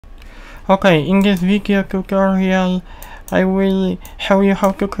Okay, in this video tutorial I will show you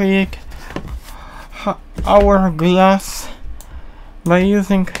how to create hourglass by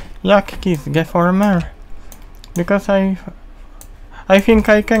using hourglass deformer, because I think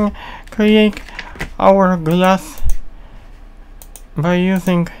I can create hourglass by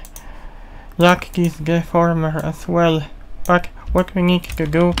using hourglass deformer as well. But what we need to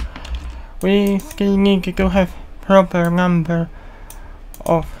do, we still need to have proper number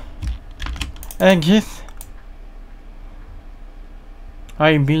of edges,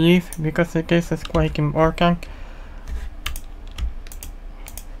 I believe, because this is quite important.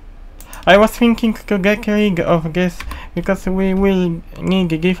 I was thinking to get rid of this because we will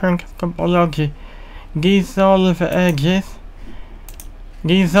need different topology. Dissolve edges.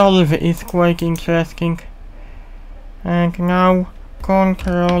 Dissolve is quite interesting. And now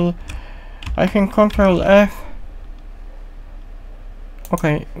Control F.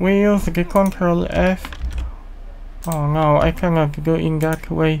 Okay, we use the Control F. Oh no, I cannot go in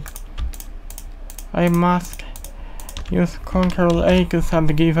that way. I must use Control A to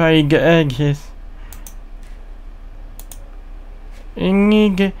subdivide the edges. We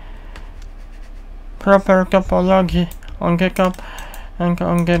need proper topology on the top and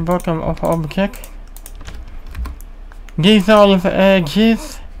on the bottom of object. Dissolve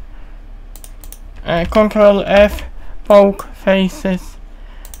edges. Control F, poke faces,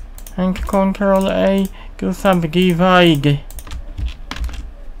 and Control A to subdivide.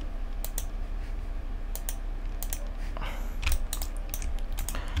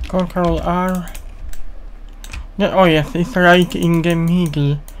 Control R. Oh yes, it's right in the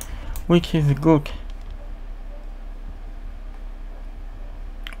middle, which is good.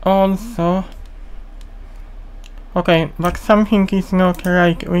 Also, okay, but something is not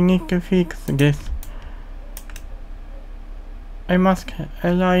right. We need to fix this. I must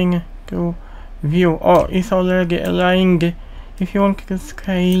align to view. Oh, it's already aligned. If you want to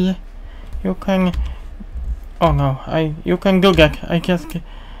scale, you can. Oh no, you can do that. I just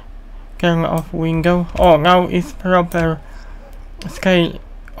turn off window. Oh, now it's proper scale.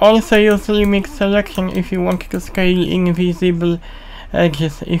 Also use limit selection if you want to scale invisible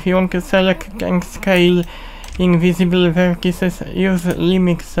edges. If you want to select and scale invisible vertices, use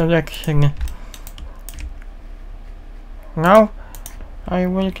limit selection. Now I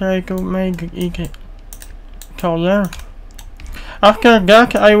will try to make it taller. After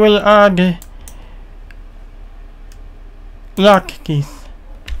that I will add lock keys.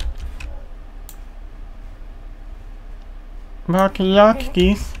 But lock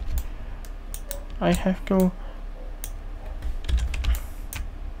keys, I have to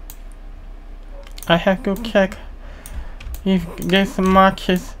check if this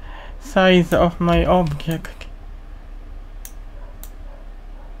matches size of my object.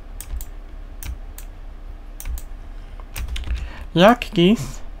 Lock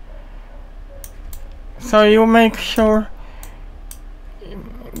keys, so you make sure,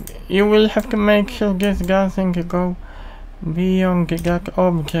 you will have to make sure this doesn't go beyond that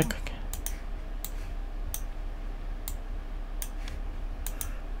object.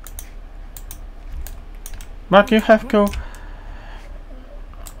 But you have to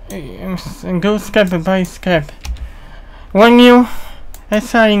go step by step. When you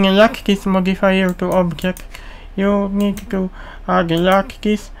assign a lock keys modifier to object, you need to add lock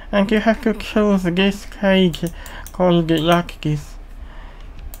keys, and you have to choose this cage called lock keys.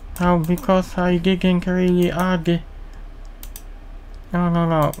 Now, because I didn't really add. No,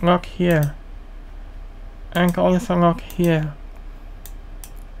 not here. And also not here.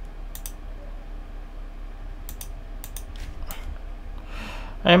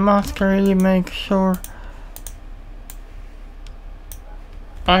 I must really make sure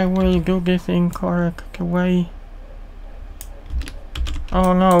I will do this in correct way.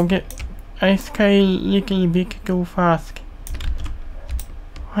 Oh no, I scale little bit too fast.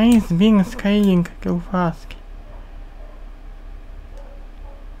 Why is being scaling too fast?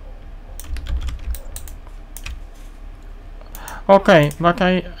 Okay, but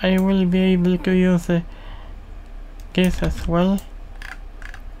I will be able to use this as well.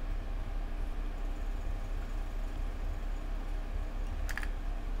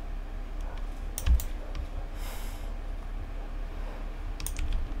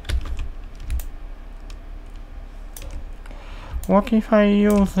 What if I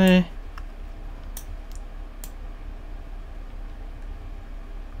use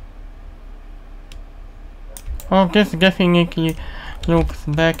oh, this definitely looks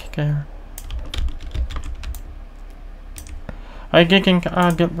better. I didn't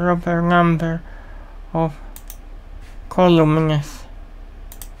add the proper number of columns.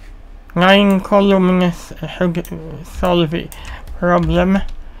 Line columns should solve the problem.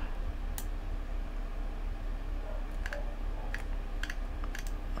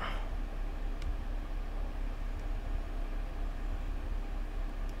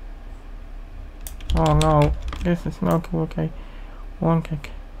 Oh no, this is not what I wanted.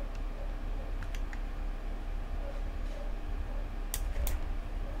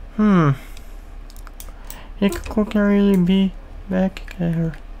 It could really be back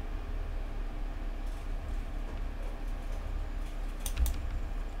there.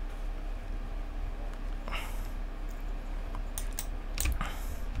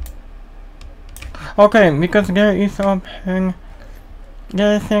 Okay, because there is option.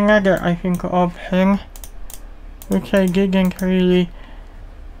 There is another, I think, option which I didn't really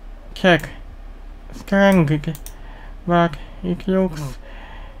check. Strength, but it looks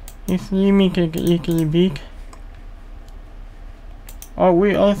it's limited a little bit. Oh,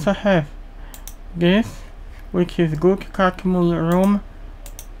 we also have this, which is good, cut more room.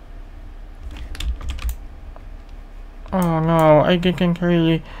 Oh no, I didn't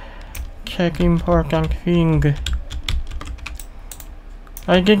really check important thing.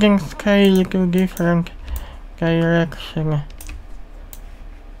 I didn't scale to different direction.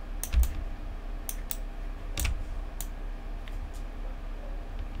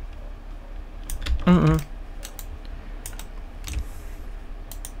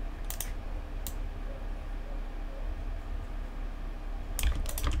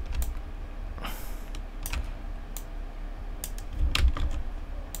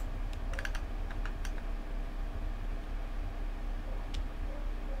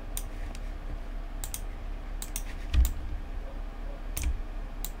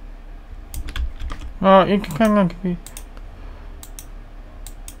 Oh, it cannot be.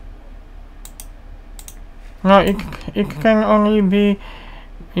 No, it can only be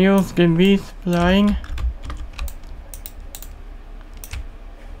used the bees flying.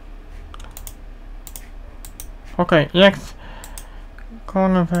 Okay, let's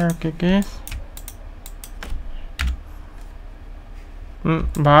convert this.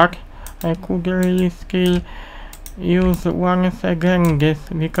 But I could really still use once again this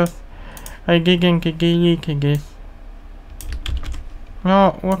because I didn't delete this.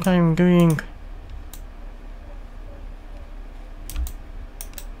 No, what I'm doing.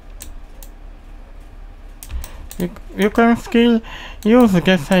 You can still use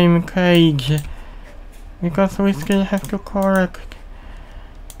the same cage because we still have to correct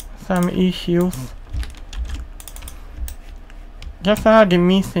some issues. Just are the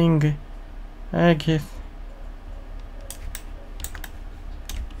missing edges.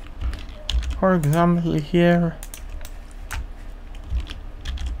 For example, here.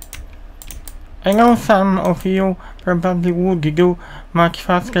 I know some of you probably would do much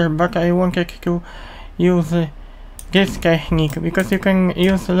faster, but I wanted to use this technique because you can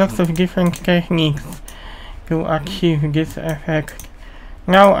use lots of different techniques to achieve this effect.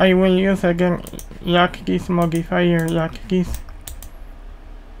 Now I will use again like this modifier like this,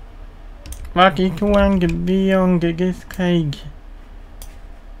 but it went beyond this cage.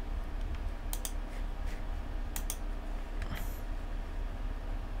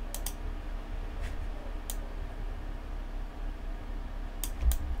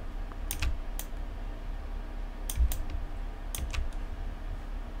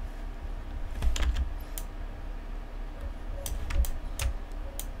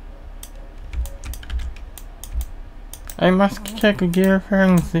 I must check the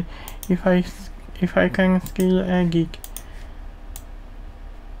reference if I can still edit.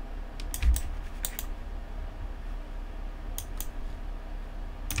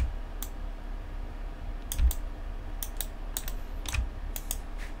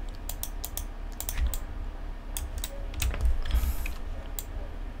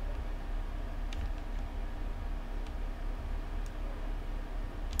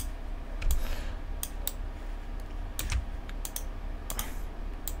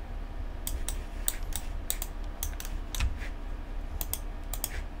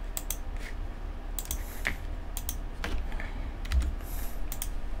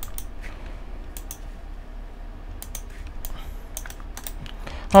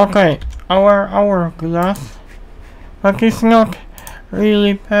 Okay, our hourglass, but it's not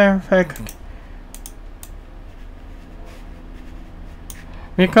really perfect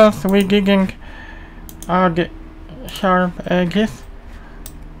because we didn't add sharp edges.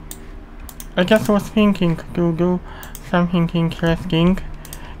 I just was thinking to do something interesting,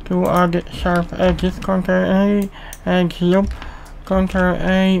 to add sharp edges. Ctrl A, edge loop, Ctrl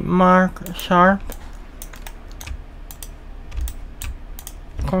A, mark sharp,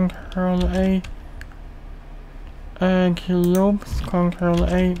 Control A, egg loops, Control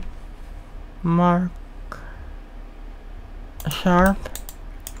A, mark sharp,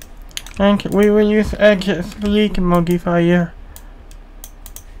 and we will use edge split modifier.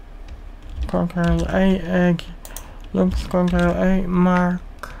 Control A, egg loops, Control A, mark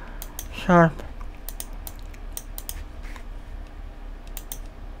sharp.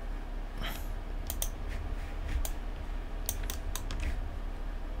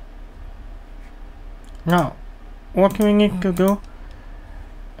 Now, what we need to do,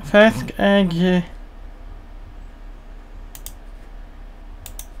 first edge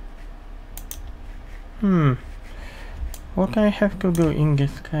what I have to do in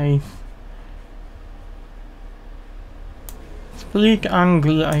this case? Split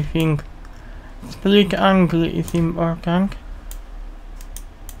angle, I think. Split angle is important.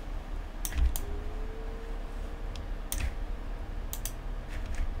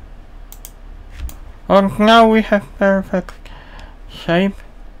 And now we have perfect shape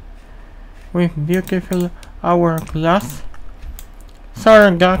with beautiful hourglass.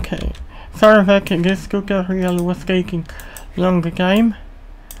 Sorry that this tutorial was taking long time,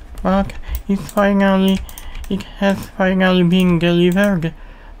 but it has finally been delivered.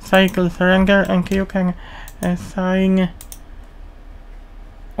 Cycles render, and you can assign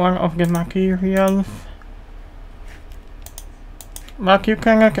one of the materials, but you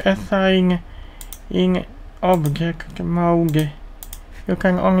cannot assign in object mode. You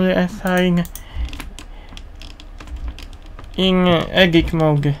can only assign in edit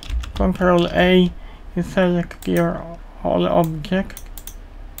mode. Control A, you select your whole object.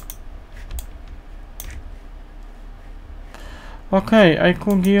 Okay, I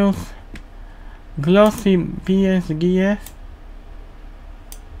could use glossy BSDF.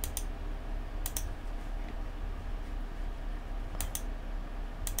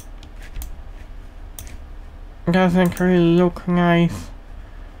 Doesn't really look nice.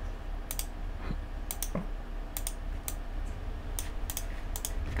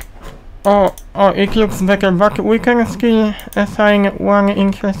 Oh, it looks better, but we can still assign one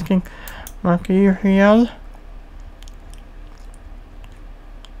interesting material.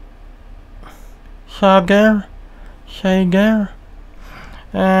 Shader.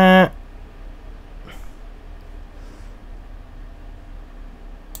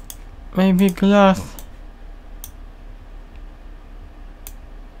 Maybe glass.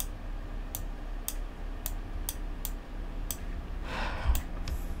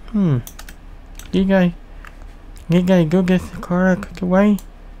 Did I do this the correct way?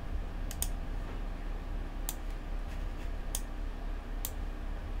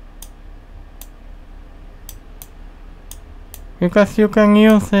 Because you can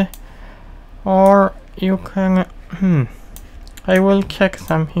use it, or you can, I will check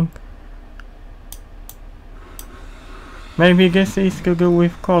something. Maybe this is to do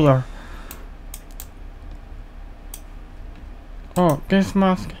with color. Oh, this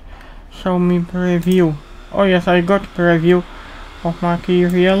must show me preview. Oh yes, I got preview of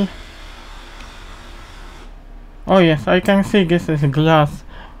material. Oh yes, I can see this is glass,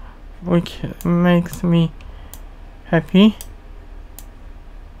 which makes me happy.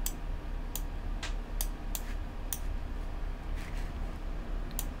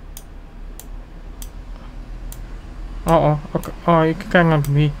 Okay. Oh, it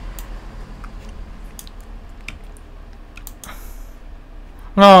cannot be.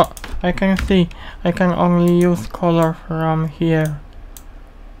 No, I can see. I can only use color from here.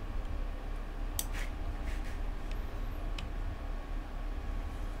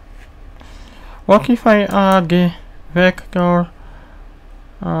 What if I add a vector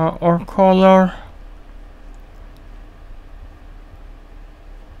or color?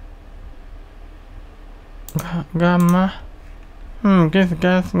 Gamma. This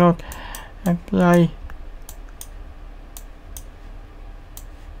does not apply.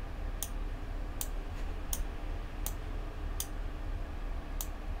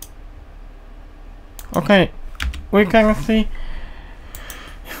 Okay, we can see.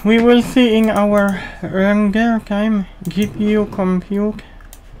 We will see in our render time. GPU compute.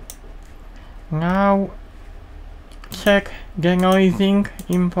 Now check denoising,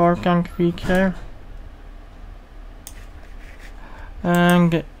 important feature.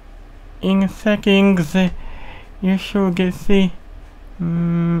 And in settings you should see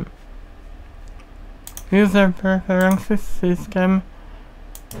user preferences system.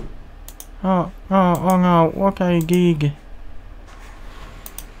 Oh no, what I did.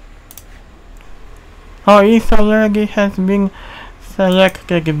 Oh, it already has been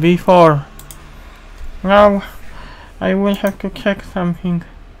selected before. Now I will have to check something.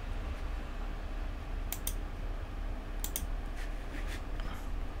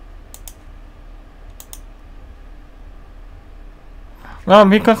 No,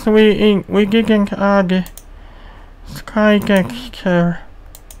 because we didn't add sky texture.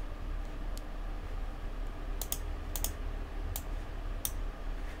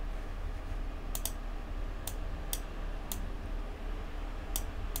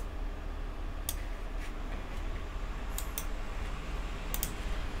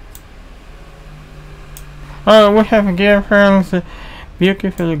 Oh, we have different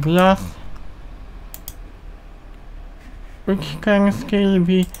beautiful glass, which can still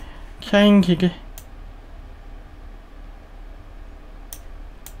be changed.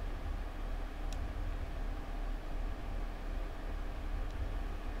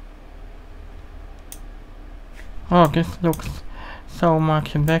 Oh, this looks so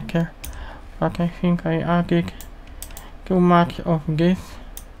much better, but I think I added too much of this.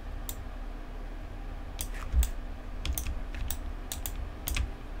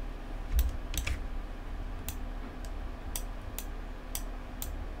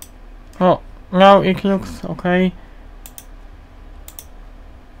 Oh, now it looks okay.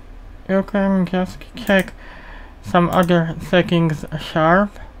 You can just check some other settings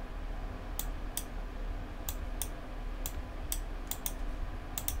sharp.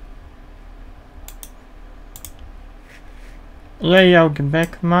 Layout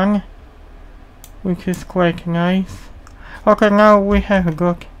backman, which is quite nice. Okay, now we have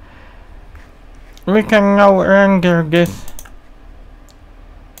got. We can now render this.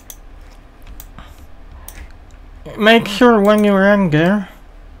 Make sure when you render,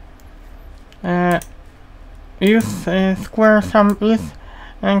 use square samples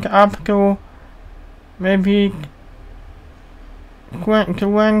and up to maybe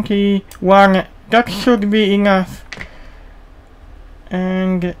 21. That should be enough.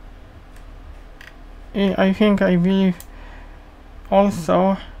 And I believe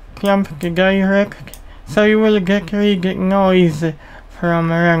also clamp the direct, so you will get rid of noise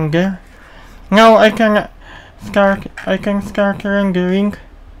from render. Now I can start rendering.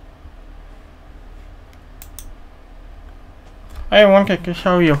 I wanted to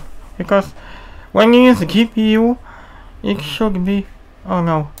show you because when you use GPU, it should be. Oh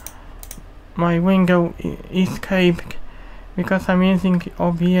no, my window escaped because I'm using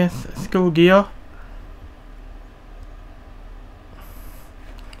OBS Studio.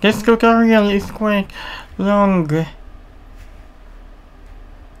 This tutorial is quite long.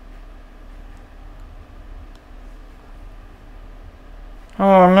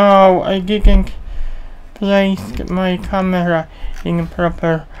 Oh no, I didn't place my camera in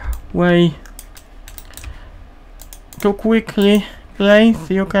proper way. To quickly place,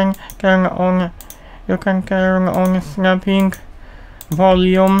 you can turn on snapping,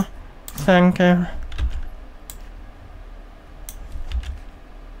 volume, center.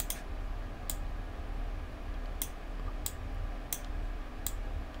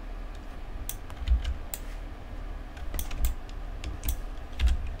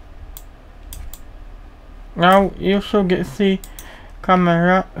 Now you should see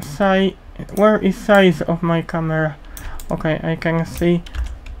camera size. Where is size of my camera? Okay, I can see.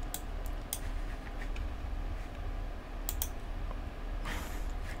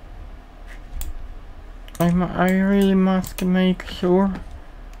 I really must make sure.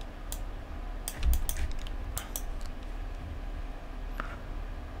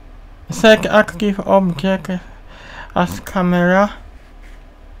 Set active object as camera.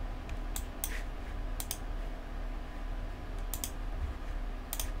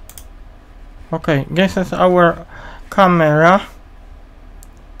 Okay, this is our camera.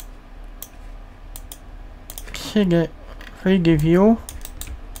 3D view.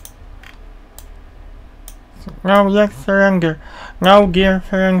 So now let's render. Now dear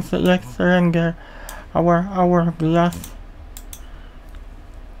friends, let's render our hourglass.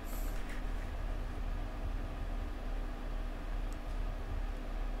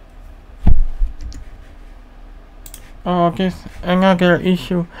 Oh, this another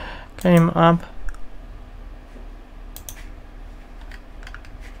issue came up.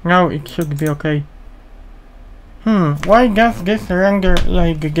 Now it should be okay. Why does this render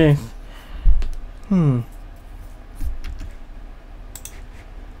like this?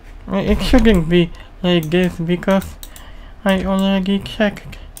 It shouldn't be like this because I already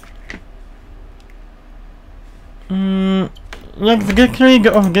checked. Let's get rid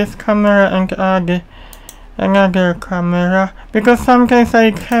of this camera and add another camera, because sometimes I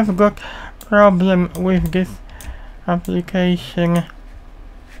have got problem with this application.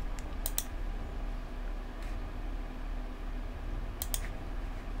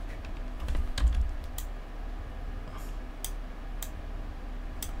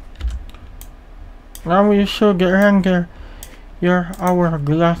 Now we should render your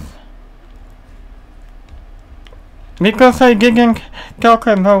hourglass. Because I didn't talk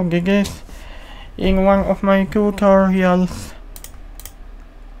about this in one of my tutorials.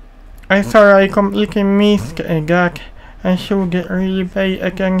 I thought I completely missed that. I should really pay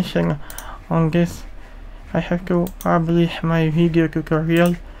attention on this. I have to publish my video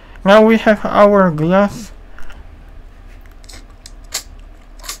tutorial. Now we have hourglass.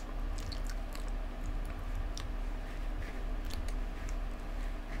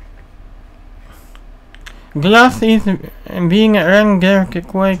 Glass is being rendered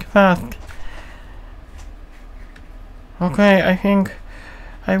quite fast. Okay, I think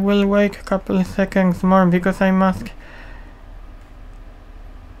I will wait a couple of seconds more because I must...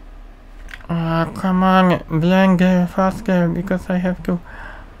 come on, Blender faster, because I have to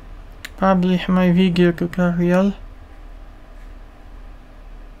publish my video tutorial.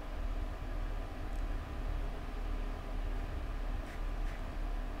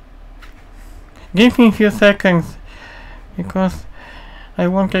 Give me a few seconds, because I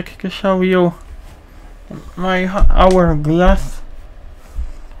wanted to show you my hourglass.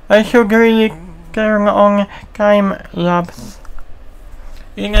 I should really turn on time lapse.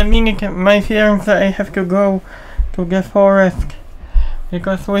 In a minute, my fiance, I have to go to the forest,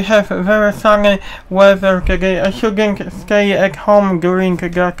 because we have very sunny weather today. I shouldn't stay at home during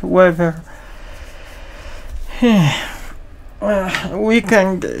that weather. We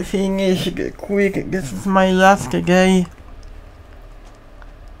can finish quick. This is my last day.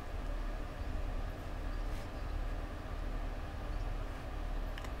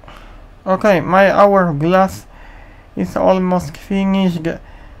 Okay, my hourglass is almost finished.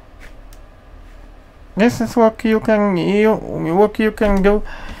 This is what you can do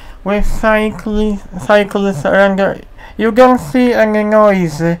with cyclist render. You don't see any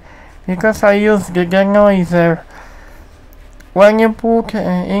noise because I used the noiser. When you put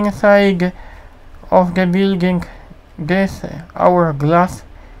inside of the building this hourglass,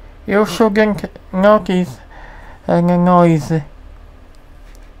 you shouldn't notice any noise.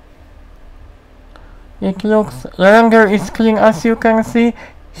 It looks, the render is clean, as you can see.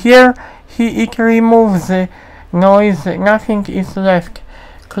 Here it removes the noise, nothing is left.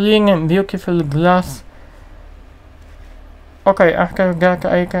 Clean and beautiful glass. Okay, after that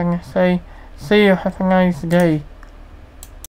I can say, see you, have a nice day.